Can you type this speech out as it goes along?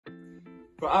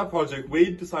For our project, we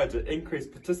decided to increase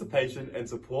participation and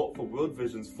support for World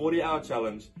Vision's 40-hour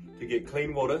challenge to get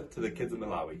clean water to the kids in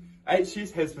Malawi.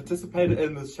 HCS has participated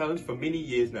in this challenge for many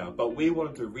years now, but we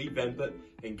wanted to revamp it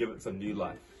and give it some new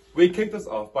life. We kicked this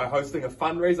off by hosting a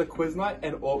fundraiser quiz night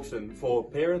and auction for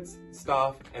parents,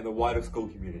 staff and the wider school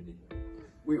community.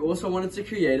 We also wanted to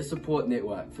create a support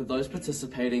network for those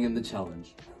participating in the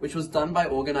challenge, which was done by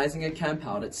organising a camp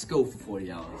out at school for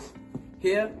 40 hours.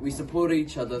 Here, we supported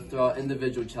each other through our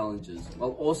individual challenges,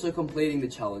 while also completing the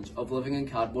challenge of living in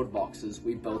cardboard boxes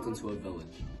we built into a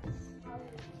village.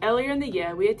 Earlier in the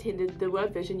year, we attended the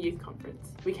World Vision Youth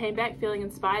Conference. We came back feeling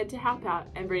inspired to help out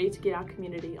and ready to get our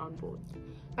community on board.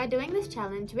 By doing this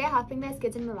challenge, we are helping those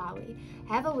kids in Malawi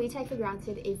have what we take for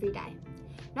granted every day.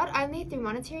 Not only through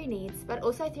monetary needs, but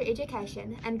also through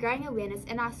education and growing awareness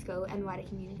in our school and wider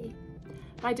community.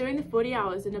 By doing the 40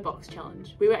 hours in a box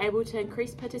challenge, we were able to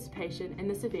increase participation in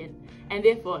this event and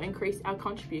therefore increase our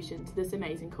contribution to this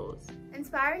amazing cause.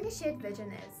 Inspiring a shared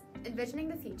vision is envisioning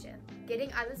the future,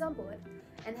 getting others on board,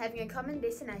 and having a common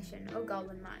destination or goal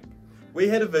in mind. We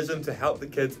had a vision to help the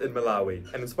kids in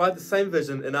Malawi and inspired the same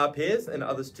vision in our peers and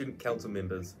other student council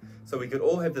members, so we could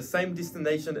all have the same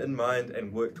destination in mind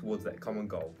and work towards that common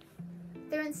goal.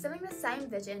 Through instilling the same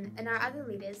vision in our other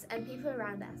leaders and people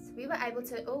around us, we were able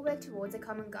to all work towards a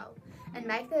common goal and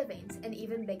make the event an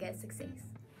even bigger success.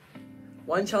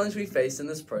 One challenge we faced in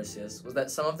this process was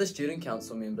that some of the student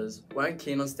council members weren't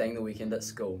keen on staying the weekend at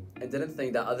school and didn't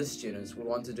think that other students would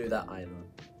want to do that either.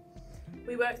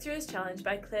 We worked through this challenge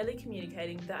by clearly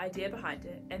communicating the idea behind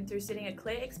it, and through setting a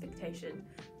clear expectation,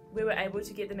 we were able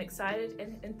to get them excited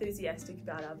and enthusiastic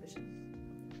about our vision.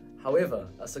 However,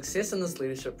 a success in this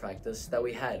leadership practice that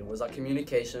we had was our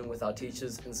communication with our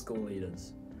teachers and school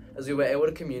leaders, as we were able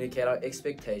to communicate our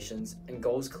expectations and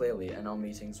goals clearly in our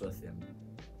meetings with them.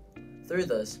 Through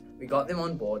this, we got them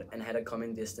on board and had a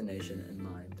common destination in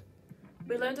mind.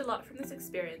 We learned a lot from this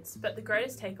experience, but the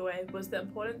greatest takeaway was the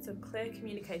importance of clear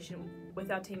communication with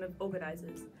our team of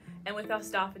organisers and with our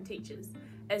staff and teachers,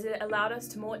 as it allowed us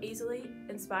to more easily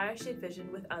inspire a shared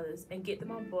vision with others and get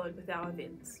them on board with our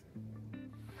events.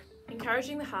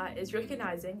 Encouraging the heart is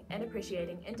recognising and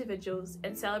appreciating individuals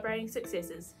and celebrating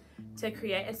successes to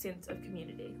create a sense of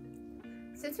community.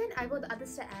 Since we enabled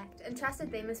others to act and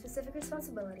trusted them with specific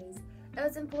responsibilities, it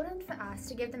was important for us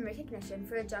to give them recognition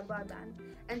for a job well done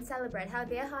and celebrate how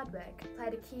their hard work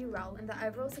played a key role in the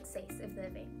overall success of the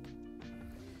event.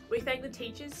 We thank the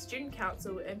teachers, student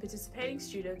council and participating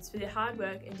students for their hard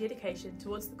work and dedication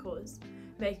towards the cause,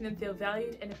 making them feel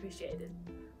valued and appreciated.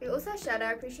 We also showed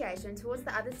our appreciation towards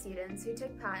the other students who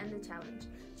took part in the challenge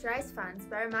to raise funds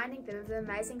by reminding them of the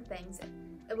amazing things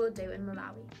it will do in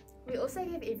Malawi. We also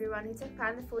gave everyone who took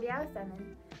part in the 40-hour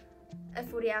famine a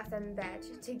 40-hour famine badge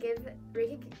to give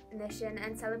recognition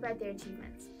and celebrate their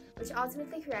achievements, which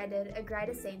ultimately created a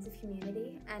greater sense of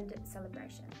community and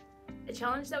celebration. A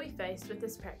challenge that we faced with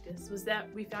this practice was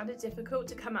that we found it difficult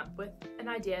to come up with an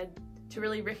idea to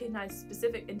really recognise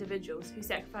specific individuals who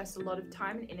sacrificed a lot of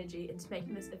time and energy into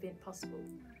making this event possible.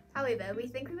 However, we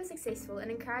think we were successful in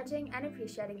encouraging and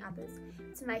appreciating others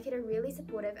to make it a really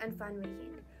supportive and fun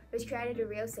weekend, which created a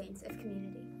real sense of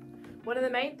community. One of the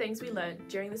main things we learned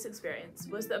during this experience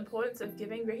was the importance of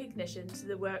giving recognition to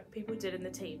the work people did in the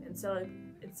team and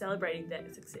celebrating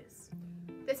that success.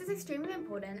 This is extremely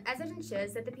important as it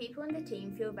ensures that the people in the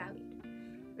team feel valued,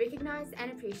 recognised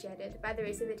and appreciated by the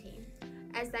rest of the team,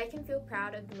 as they can feel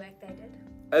proud of the work they did.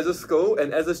 As a school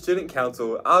and as a student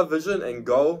council, our vision and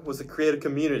goal was to create a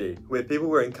community where people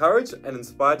were encouraged and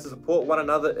inspired to support one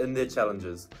another in their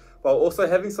challenges, while also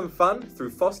having some fun through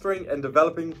fostering and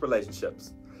developing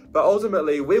relationships. But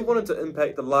ultimately, we wanted to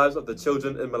impact the lives of the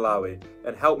children in Malawi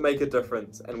and help make a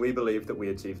difference, and we believe that we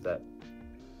achieved that.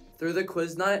 Through the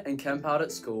quiz night and camp out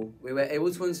at school, we were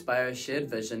able to inspire a shared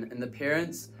vision in the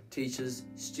parents, teachers,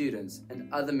 students,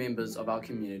 and other members of our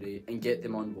community and get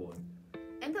them on board.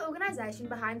 In the organisation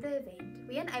behind the event,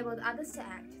 we enabled others to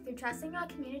act through trusting our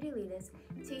community leaders,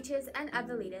 teachers, and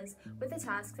other leaders with the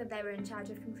tasks that they were in charge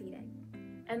of completing.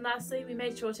 And lastly, we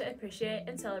made sure to appreciate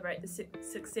and celebrate the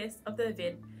success of the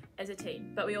event as a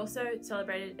team, but we also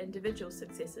celebrated individual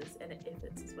successes and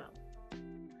efforts as well.